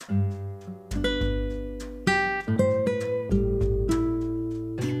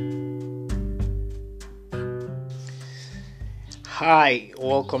Hi,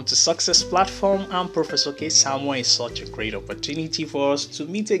 welcome to Success Platform. I'm Professor K. Samuel. It's such a great opportunity for us to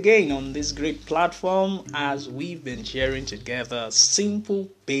meet again on this great platform as we've been sharing together simple,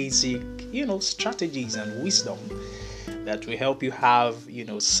 basic, strategies and wisdom that will help you have,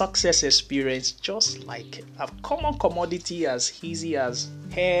 success experience just like a common commodity as easy as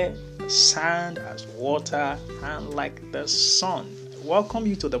air, sand, as water, and like the sun. Welcome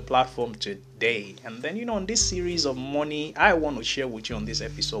you to the platform today. And then, on this series of money, I want to share with you on this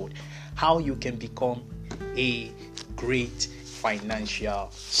episode how you can become a great financial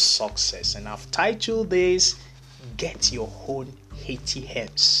success. And I've titled this, Get Your Own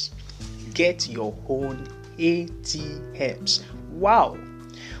ATMs. Get Your Own ATMs. Wow.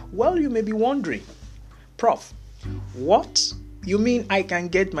 Well, you may be wondering, Prof, what? You mean I can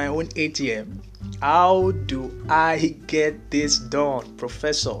get my own ATM? How do I get this done,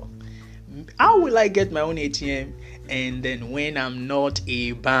 Professor? How will I get my own ATM and then when I'm not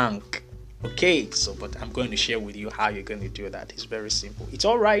a bank? Okay, but I'm going to share with you how you're going to do that. It's very simple. It's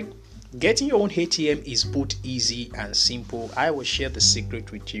all right. Getting your own ATM is both easy and simple. I will share the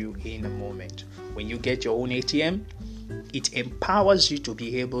secret with you in a moment. When you get your own ATM, it empowers you to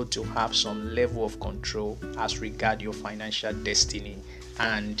be able to have some level of control as regard your financial destiny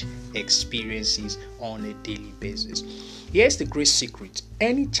and experiences on a daily basis. Here's the great secret.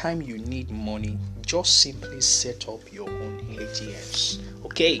 Anytime you need money, just simply set up your own ATMs.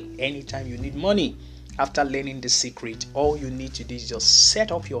 Okay, anytime you need money, after learning the secret, all you need to do is just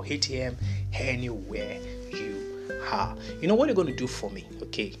set up your ATM anywhere you are. You know what you're going to do for me?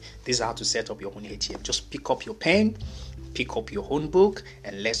 Okay, this is how to set up your own ATM. Just pick up your pen, pick up your own book,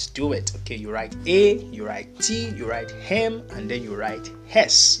 and let's do it. Okay, you write A, you write T, you write M, and then you write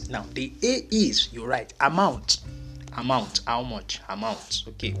S. Now, the A is you write amount. How much? Amount.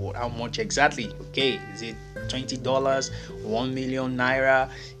 Okay, well, how much exactly? Okay, is it $20, 1 million naira?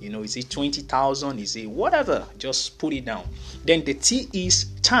 Is it 20,000? Is it whatever? Just put it down. Then the T is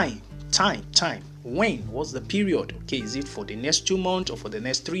time. When? What's the period? Okay, is it for the next 2 months or for the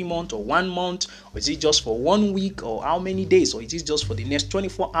next 3 months or 1 month? Or is it just for 1 week or how many days? Or is it just for the next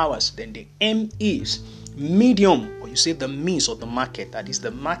 24 hours? Then the M is medium, or you say the means or the market. That is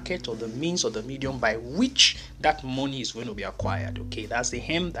the market or the means or the medium by which that money is going to be acquired. Okay, that's the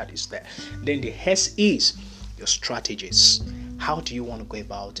M that is there. Then the S is your strategies. How do you want to go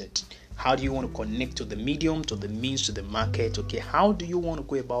about it? How do you want to connect to the medium, to the means, to the market? Okay, how do you want to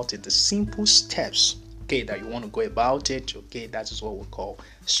go about it? The simple steps, okay, that you want to go about it. Okay, that is what we call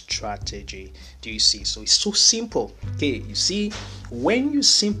strategy. Do you see? So it's so simple. Okay, you see, when you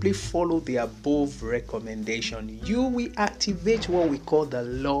simply follow the above recommendation, you will activate what we call the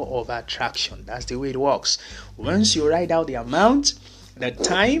law of attraction. That's the way it works. Once you write out the amount, the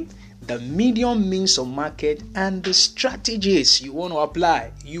time, the medium, means of market, and the strategies you want to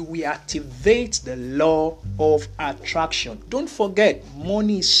apply, you will activate the law of attraction. Don't forget,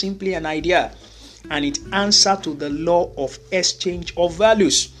 money is simply an idea and it answers to the law of exchange of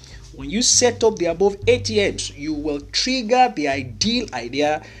values. When you set up the above ATMs, you will trigger the ideal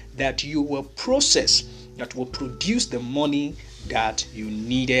idea that you will process, that will produce the money that you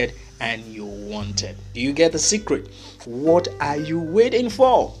needed and you wanted. Do you get the secret? What are you waiting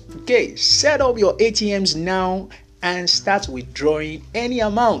for? Okay, set up your ATMs now and start withdrawing any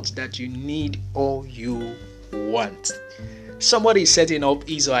amount that you need or you want. Somebody is setting up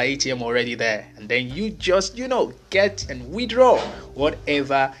his or her ATM already there, and then you just, get and withdraw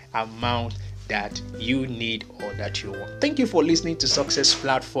whatever amount that you need or that you want. Thank you for listening to Success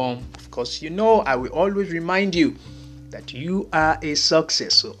Platform. Of course, I will always remind you that you are a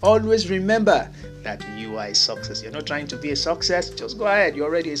success. So always remember that you are a success. You're not trying to be a success. Just go ahead. You're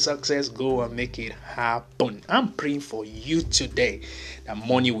already a success. Go and make it happen. I'm praying for you today that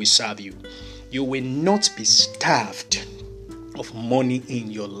money will serve you. You will not be starved of money in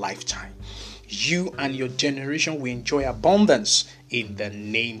your lifetime. You and your generation will enjoy abundance in the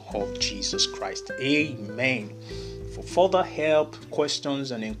name of Jesus Christ. Amen. For further help,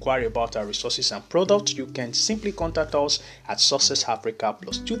 questions, and inquiry about our resources and products, you can simply contact us at Success Africa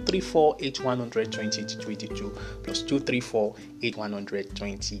 +234 8100 2082 +234 8100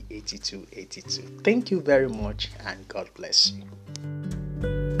 2082 82. Thank you very much, and God bless you.